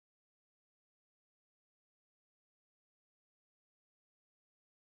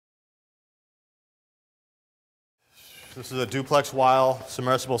This is a duplex wire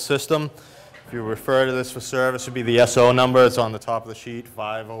submersible system. If you refer to this for service, it would be the SO number. It's on the top of the sheet,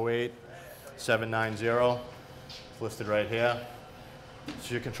 508-790. It's listed right here. This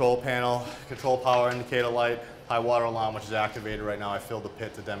is your control panel, control power indicator light, high water alarm, which is activated right now. I filled the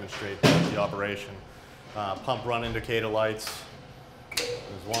pit to demonstrate the operation. Pump run indicator lights.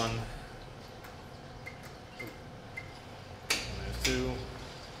 There's one. And there's two.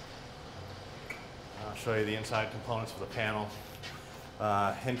 I'll show you the inside components for the panel.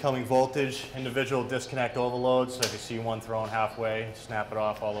 Incoming voltage, individual disconnect overload. So if you see one thrown halfway, snap it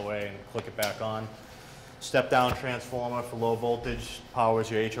off all the way and click it back on. Step down transformer for low voltage,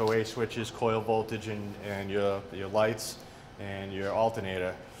 powers your HOA switches, coil voltage, and your lights, and your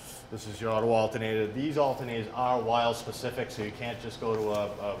alternator. This is your auto alternator. These alternators are wire specific, so you can't just go to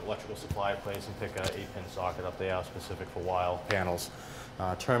an electrical supply place and pick an 8-pin socket up. They are specific for wire panels.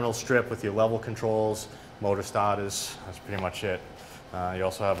 Terminal strip with your level controls, motor starters, that's pretty much it. You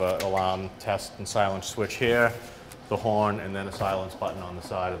also have an alarm test and silence switch here, the horn, and then a silence button on the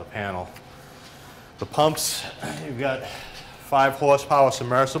side of the panel. The pumps, you've got 5 horsepower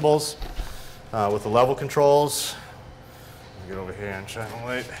submersibles with the level controls. Let me get over here and shine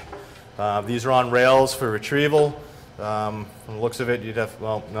the light. These are on rails for retrieval. From the looks of it, you'd have,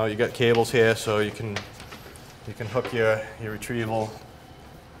 well, no, you got cables here, so you can hook your retrieval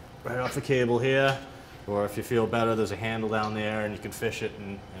right off the cable here. Or if you feel better, there's a handle down there, and you can fish it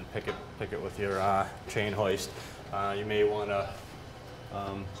and pick it with your chain hoist. You may want to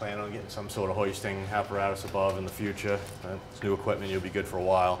plan on getting some sort of hoisting apparatus above in the future. It's new equipment, you'll be good for a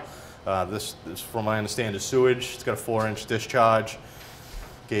while. This, from what I understand, is sewage. It's got a 4-inch discharge,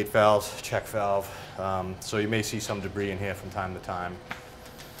 gate valves, check valve. So you may see some debris in here from time to time.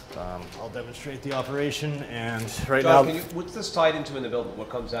 I'll demonstrate the operation, and right John, now... what's this tied into in the building? What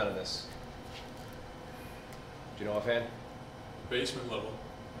comes out of this? Do you know offhand? Basement level,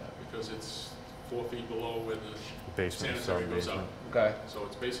 because it's 4 feet below where the basement, sanitary goes up. Okay. So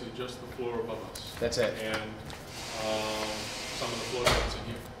it's basically just the floor above us. That's it. And some of the floor joints in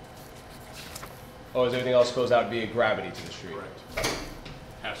here. Oh, is everything else goes out via gravity to the street? Correct.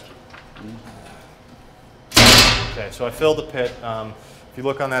 Has to. Okay, so I filled the pit. If you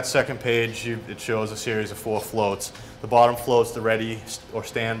look on that second page, it shows a series of 4 floats. The bottom float's the ready or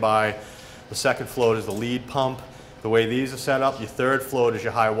standby. The second float is the lead pump. The way these are set up, your third float is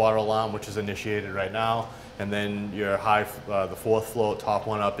your high water alarm, which is initiated right now. And then your the fourth float, top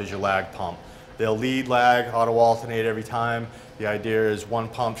one up, is your lag pump. They'll lead, lag, auto alternate every time. The idea is one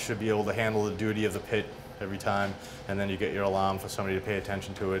pump should be able to handle the duty of the pit every time, and then you get your alarm for somebody to pay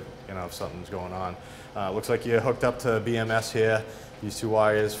attention to it, you know, if something's going on. Looks like you're hooked up to BMS here. These 2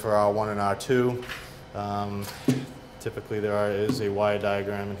 wires for R1 and R2. Typically there is a wire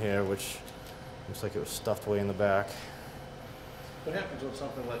diagram in here, which looks like it was stuffed way in the back. What happens with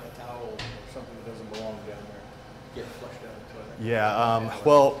something like a towel or something that doesn't belong down there? Get flushed down the toilet? Yeah,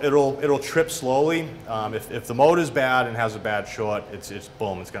 well, it'll trip slowly. If the motor's bad and has a bad short, it's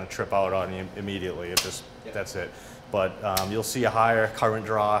boom, it's going to trip out on you immediately. It just, that's it. But you'll see a higher current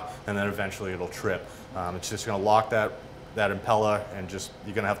draw, and then eventually it'll trip. It's just going to lock that impeller, and just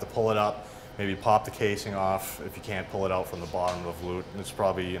you're going to have to pull it up. Maybe pop the casing off if you can't pull it out from the bottom of the flute. And it's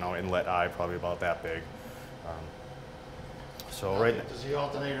probably, you know, inlet eye probably about that big. So right. Does the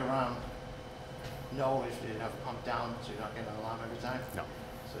alternator know if you have pump down, so you're not getting an alarm every time? No.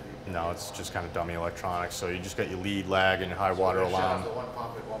 So No, it's just kind of dummy electronics. So you just got your lead, lag, and your high water alarm. The one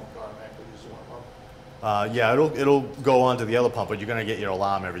pump, it won't automatically use the one pump. Yeah, it'll go on to the other pump, but you're going to get your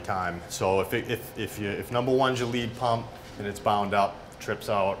alarm every time. So if number one's your lead pump and it's bound up, trips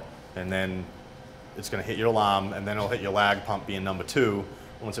out, and then it's going to hit your alarm, and then it'll hit your lag pump being number 2.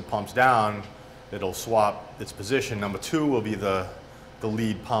 Once it pumps down, it'll swap its position. Number 2 will be the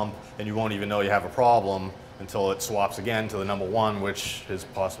lead pump, and you won't even know you have a problem until it swaps again to the number 1, which is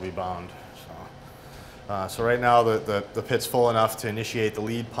possibly bound. So right now the pit's full enough to initiate the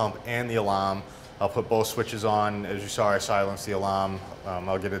lead pump and the alarm. I'll put both switches on. As you saw, I silenced the alarm.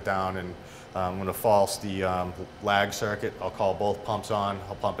 I'll get it down, and I'm going to false the lag circuit. I'll call both pumps on,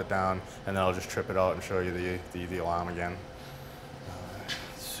 I'll pump it down, and then I'll just trip it out and show you the alarm again.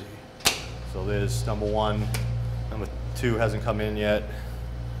 Let's see. So there's number 1. Number 2 hasn't come in yet.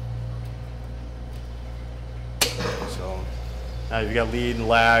 So now you've got lead and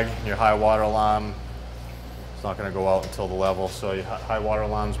lag, and your high water alarm. It's not going to go out until the level. So your high water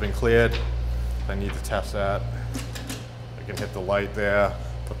alarm's been cleared. I need to test that. I can hit the light there,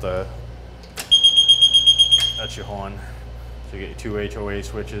 that's your horn. So you get your 2 HOA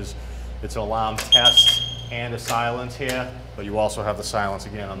switches. It's an alarm test and a silence here, but you also have the silence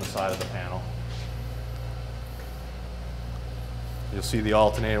again on the side of the panel. You'll see the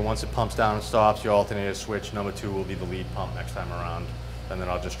alternator, once it pumps down and stops, your alternator switch, number 2 will be the lead pump next time around. And then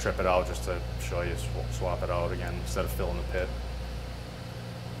I'll just trip it out just to show you, swap it out again instead of filling the pit.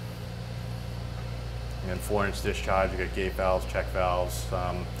 And 4-inch discharge, you got gate valves, check valves.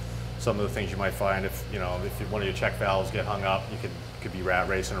 Some of the things you might find if one of your check valves get hung up, you could be rat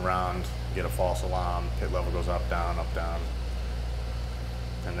racing around, get a false alarm, pit level goes up, down,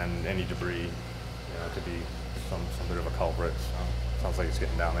 and then any debris, could be some bit of a culprit. So sounds like it's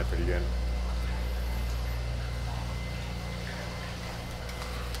getting down there pretty good.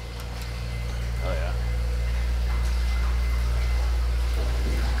 Oh yeah.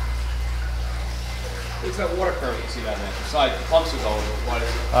 What's that water current you see down there? Besides the pumps are going, what is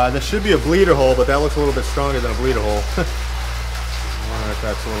it? There should be a bleeder hole, but that looks a little bit stronger than a bleeder hole. I wonder if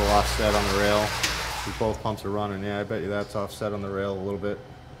that's a little offset on the rail. See, both pumps are running. Yeah, I bet you that's offset on the rail a little bit.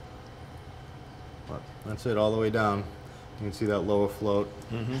 But that's it, all the way down. You can see that lower float.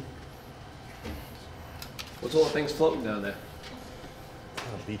 Mm-hmm. What's all the things floating down there?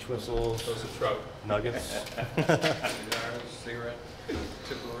 Beach whistles, Those are trout. nuggets. Cigars, cigarette,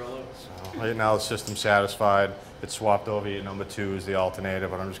 Cigarillo. So right now the system's satisfied. It's swapped over. Your number 2 is the alternator,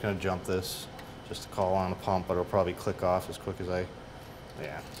 but I'm just going to jump this just to call on the pump, but it'll probably click off as quick as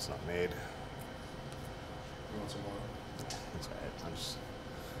yeah, it's not made. You want some more? That's all right.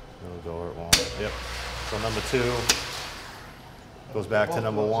 It'll go or it won't. Yep. So number 2 goes back to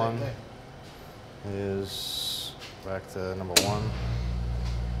number 1. Is back to number 1.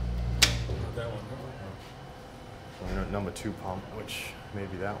 Not that one. So number 2 pump, which may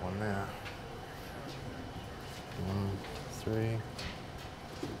be that one there. 1, 3.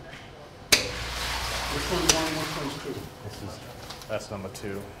 Which one's 1 and which one's 2? That's number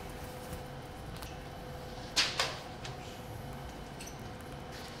 2.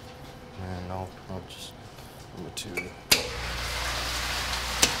 And no, just number 2.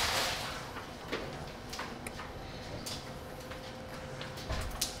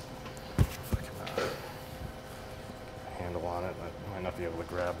 If I can handle on it, I might not be able to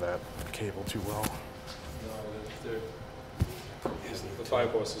grab that cable too well. No, the 5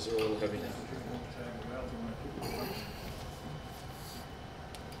 horses are a little heavy.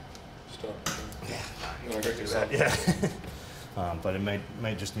 Stop. No, I got yourself. Yeah. But it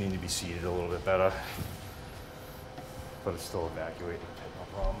might just need to be seated a little bit better. But it's still evacuating the pit, no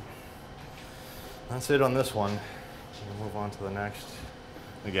problem. That's it on this one. We'll move on to the next.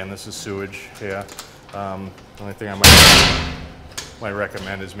 Again, this is sewage here. The only thing I might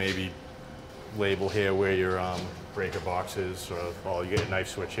recommend is maybe label here where your breaker box is, or you get a knife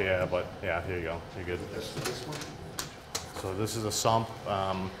switch here, but yeah, here you go, you're good. This one? So this is a sump.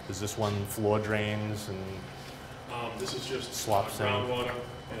 Is this one floor drains and This is just Swap sand. groundwater,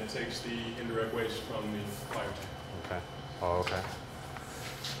 and it takes the indirect waste from the fire tank. okay. Oh, okay.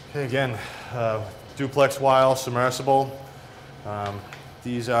 Okay, again, duplex wire submersible.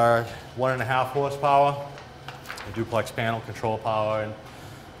 These are 1.5 horsepower. A duplex panel, control power, and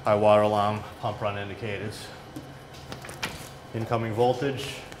high water alarm, pump run indicators. Incoming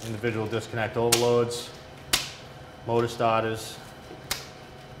voltage, individual disconnect overloads, motor starters,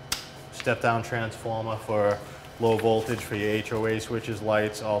 step down transformer for low voltage for your HOA switches,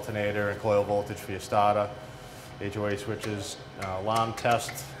 lights, alternator, and coil voltage for your starter. HOA switches, alarm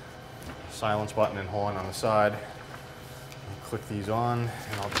test, silence button and horn on the side. I'll click these on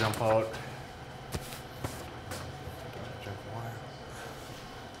and I'll jump out.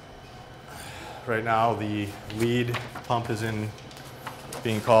 Right now the lead pump is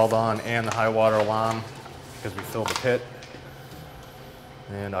being called on and the high water alarm because we filled the pit.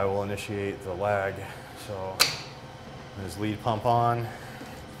 And I will initiate the lag. So there's lead pump on.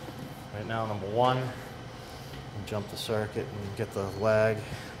 Right now, number 1. I'll jump the circuit and get the lag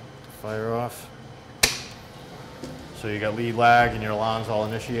to fire off. So you got lead lag and your alarm's all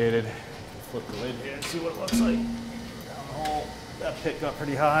initiated. Flip the lid here and see what it looks like. Down the hole, that pit got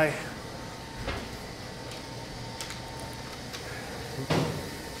pretty high.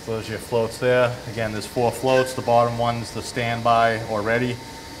 So there's your floats there. Again, there's 4 floats. The bottom one's the standby or ready.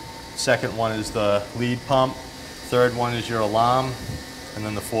 Second one is the lead pump. Third one is your alarm. And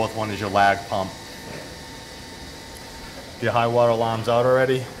then the 4th one is your lag pump. Your high water alarm's out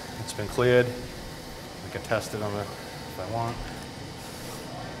already. It's been cleared. I can test it on the, if I want.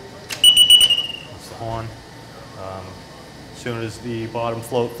 That's the horn. As soon as the bottom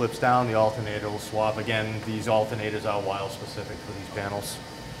float flips down, the alternator will swap. Again, these alternators are while specific for these panels.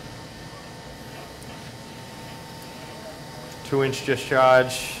 2-inch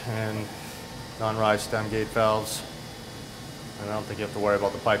discharge and non-rise stem gate valves. And I don't think you have to worry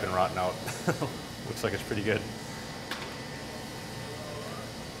about the piping rotting out. Looks like it's pretty good.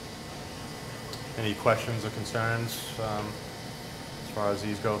 Any questions or concerns as far as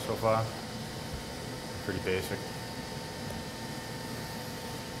these go so far? Pretty basic.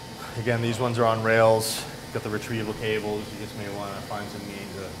 Again, these ones are on rails. Got the retrieval cables. You just may want to find some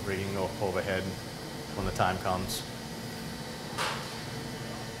means of rigging overhead when the time comes.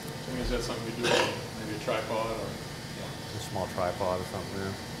 So is that something you do, maybe a tripod or? A small tripod or something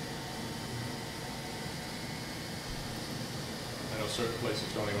there. I know certain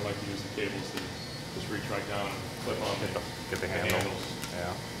places don't even like to use the cables, they just reach right down and clip on Get the the handle. handles.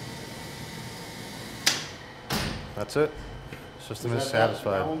 Yeah. That's it. System is That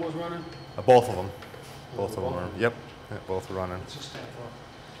satisfied. one was running? Both of them. Both of them are. Yep. Both are running.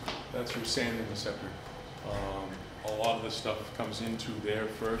 That's your sanding receptor. A lot of this stuff comes into there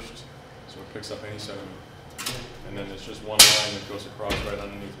first, so it picks up any sediment. And then there's just one line that goes across right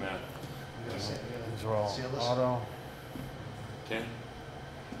underneath Matt. These are all auto. Can?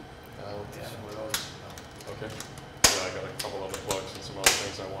 Okay. Yeah, I got a couple other plugs and some other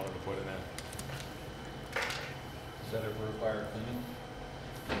things I wanted to put in there. Does that ever require cleaning?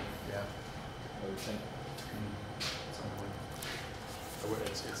 Yeah. What do you think? I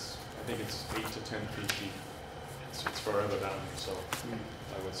think it's 8 to 10 feet deep. It's further down, so I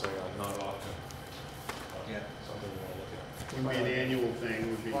would say not often. Yeah. Something you want to look at. Would be an annual thing,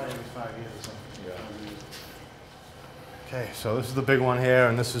 would be. Probably every 5 years or something. Yeah. Okay, so this is the big one here,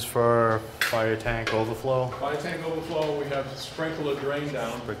 and this is for fire tank overflow. Fire tank overflow, we have sprinkler drain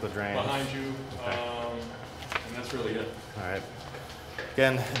down Sprinkler drain. behind you, Okay. and that's really it. All right.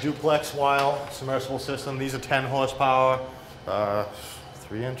 Again, duplex wile submersible system. These are 10 horsepower,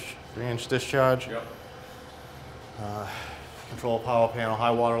 3-inch discharge. Yep. Control power panel,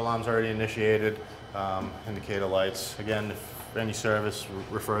 high water alarm's already initiated. Indicator lights. Again, if any service,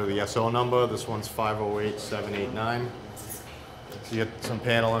 refer to the SO number. This one's 508-789. So you get some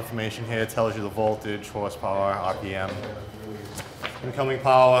panel information here. It tells you the voltage, horsepower, RPM. Incoming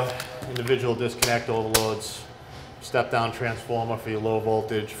power, individual disconnect overloads, step-down transformer for your low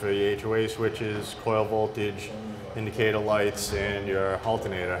voltage, for your HOA switches, coil voltage, indicator lights, and your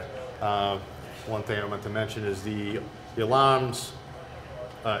alternator. One thing I meant to mention is the alarms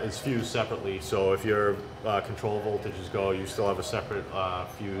is fused separately, so if your control voltages go, you still have a separate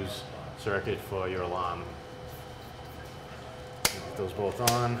fuse circuit for your alarm. Get those both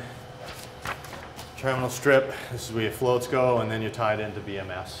on. Terminal strip, this is where your floats go, and then you're tied into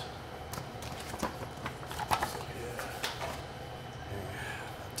BMS.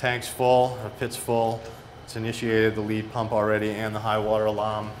 Tank's full, or pit's full. It's initiated the lead pump already and the high water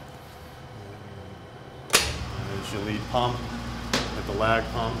alarm. And there's your lead pump with the lag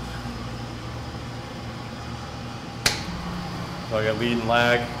pump. So I got lead and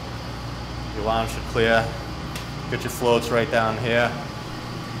lag. Your alarm should clear. Get your floats right down here.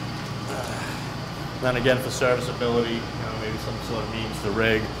 Then again, for serviceability, maybe some sort of means to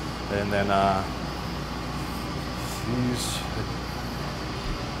rig, and then these. I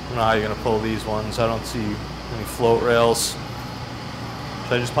don't know how you're gonna pull these ones. I don't see any float rails.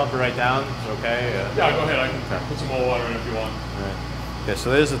 Should I just pump it right down? Is it okay? Yeah, go ahead. I can put some more water in if you want. All right. Okay, so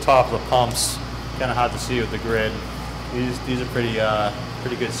there's the top of the pumps. Kind of hard to see with the grid. These are pretty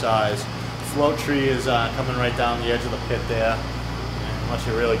good size. The float tree is coming right down the edge of the pit there. And unless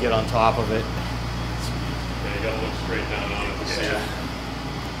you really get on top of it. Yeah, you gotta look straight down on it to see it.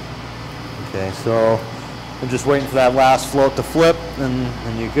 Okay, so I'm just waiting for that last float to flip,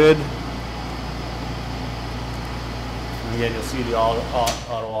 and you're good. And again, you'll see the auto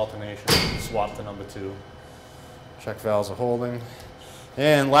alternation. Swap to number 2. Check valves are holding.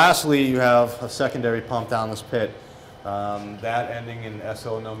 And lastly, you have a secondary pump down this pit. That ending in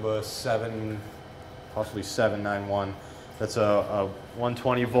SO number 7, possibly 791. That's a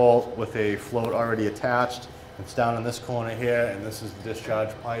 120 volt with a float already attached. It's down in this corner here, and this is the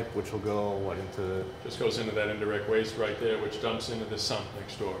discharge pipe, which will go, into... Just goes into that indirect waste right there, which dumps into the sump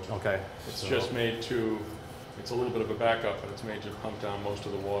next door. Okay. It's just made to, it's a little bit of a backup, but it's made to pump down most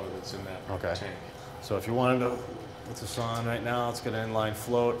of the water that's in that tank. So if you wanted to put this on right now, it's got an inline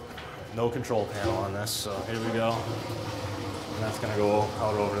float, no control panel on this, so here we go. And that's gonna go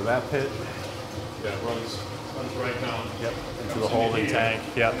out over to that pit. Yeah, it runs right down. Yep, into the holding tank.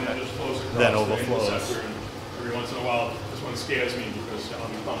 Yep. And then just flows across Then the overflows. interceptor, and every once in a while, this one scares me because I'll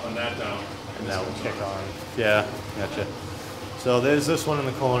be pumping that down. And that will kick on. Yeah, gotcha. So there's this one in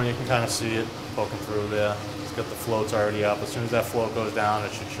the corner, you can kind of see it poking through there. It's got the floats already up. As soon as that float goes down,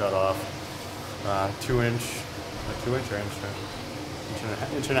 it should shut off. 2-inch, 2-inch or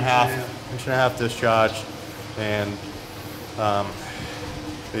inch and a half discharge. And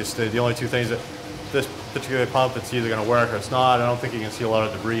basically the only two things that this particular pump, it's either going to work or it's not. I don't think you can see a lot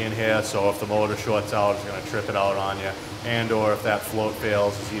of debris in here, so if the motor shorts out, it's going to trip it out on you. And or if that float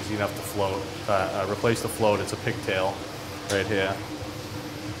fails, it's easy enough to float. Replace the float, it's a pigtail right here.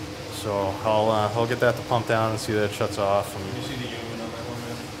 So I'll get that to pump down and see that it shuts off. Can you see the union on that one,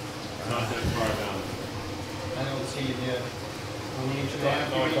 man? Not that far down. I don't see the, on the inch and a half.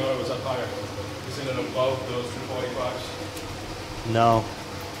 No, I thought it was up higher. Isn't it above those 245s? No.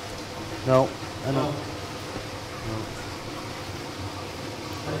 No. I know.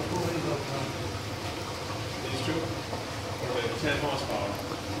 These two? Or the 10 horsepower?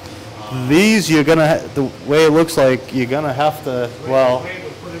 These you're gonna the way it looks like you're gonna have to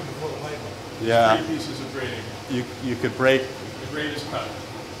yeah. 3 pieces of grading. You could break. The grade is cut.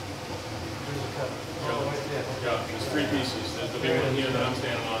 Yeah, there's 3 pieces. There's the big one here that I'm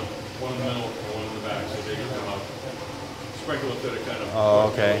standing on, one in the middle and one in the back, so they can come out. Sprinkler fit it kind of. Oh,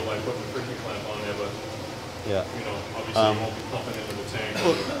 okay. Like putting a friction clamp on there, but Yeah. you know, obviously you won't be pumping into the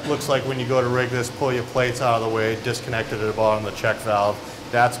tank. Looks like when you go to rig this, pull your plates out of the way, disconnect it at the bottom of the check valve.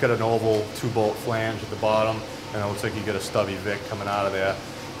 That's got an oval 2-bolt flange at the bottom, and it looks like you get a stubby Vic coming out of there.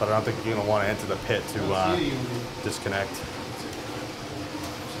 But I don't think you're going to want to enter the pit to disconnect.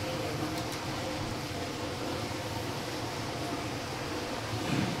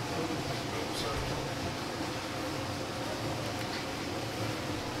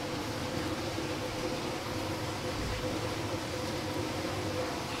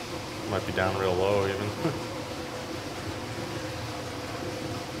 Might be down real low even.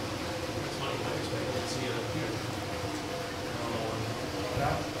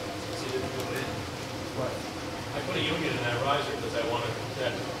 I put a union in that riser because I wanted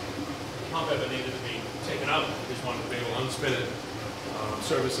that pump ever needed to be taken out. I just wanted to be able to unspin it,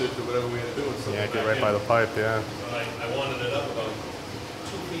 service it, do whatever we had to do. Yeah, get right by the pipe, yeah. But I wanted it up about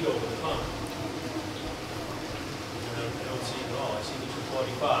 2 feet over the pump. And I don't see it at all. I see the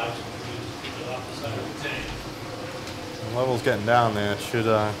 245s, which is keep it off the side of the tank. The level's getting down there. It should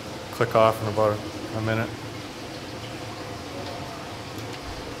click off in about a minute.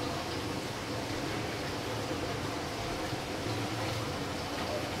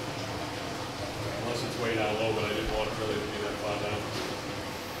 Unless it's way down low, but I didn't want it really to be that far down.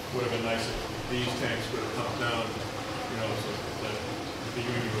 Would have been nice if these tanks would have come down, you know, so that if the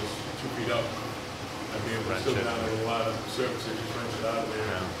unit was 2 feet up, I'd be able to Wrench still it. down a lot of surfaces, just wrench it out of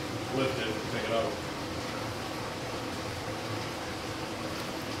there, lift it, and take it out.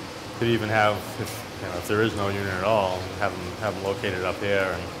 Could even have, if there is no unit at all, have them located up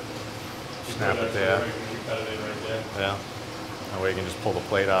there and snap it there. You cut it in right there. Yeah. That way you can just pull the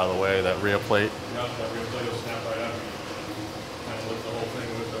plate out of the way, that rear plate. Yeah, that real plate will snap right out. Kind of lift the whole thing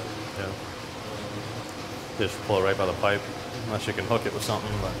with the. Yeah. Just pull it right by the pipe, unless you can hook it with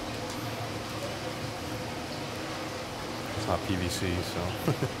something, but it's not PVC, so.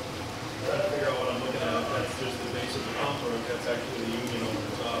 Trying to figure out what I'm looking at, if that's just the base of the pump or if that's actually the union over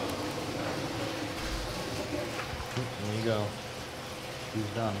the top. There you go.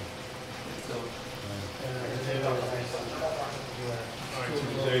 He's done.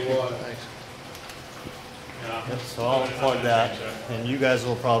 Yeah. Yep, so I'll plug that, and you guys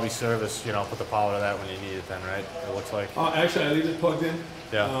will probably service, put the power to that when you need it then, right? It looks like. Actually, I leave it plugged in.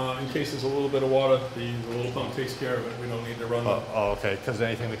 Yeah. In case there's a little bit of water, the little pump takes care of it. We don't need to run the. Oh, okay, because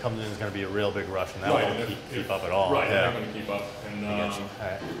anything that comes in is going to be a real big rush, and that Right, won't if- keep up at all. Right, Yeah. they're not going to keep up. And I get you. All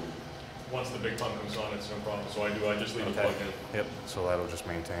right. once the big pump comes on, it's no problem. So I just leave it Okay. plugged in. Yep, so that'll just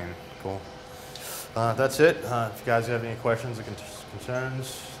maintain. Cool. That's it. If you guys have any questions or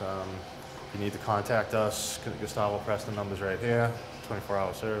concerns, if you need to contact us, Gustavo Preston number's right here.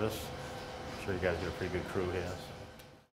 24-hour service. I'm sure you guys get a pretty good crew here. So.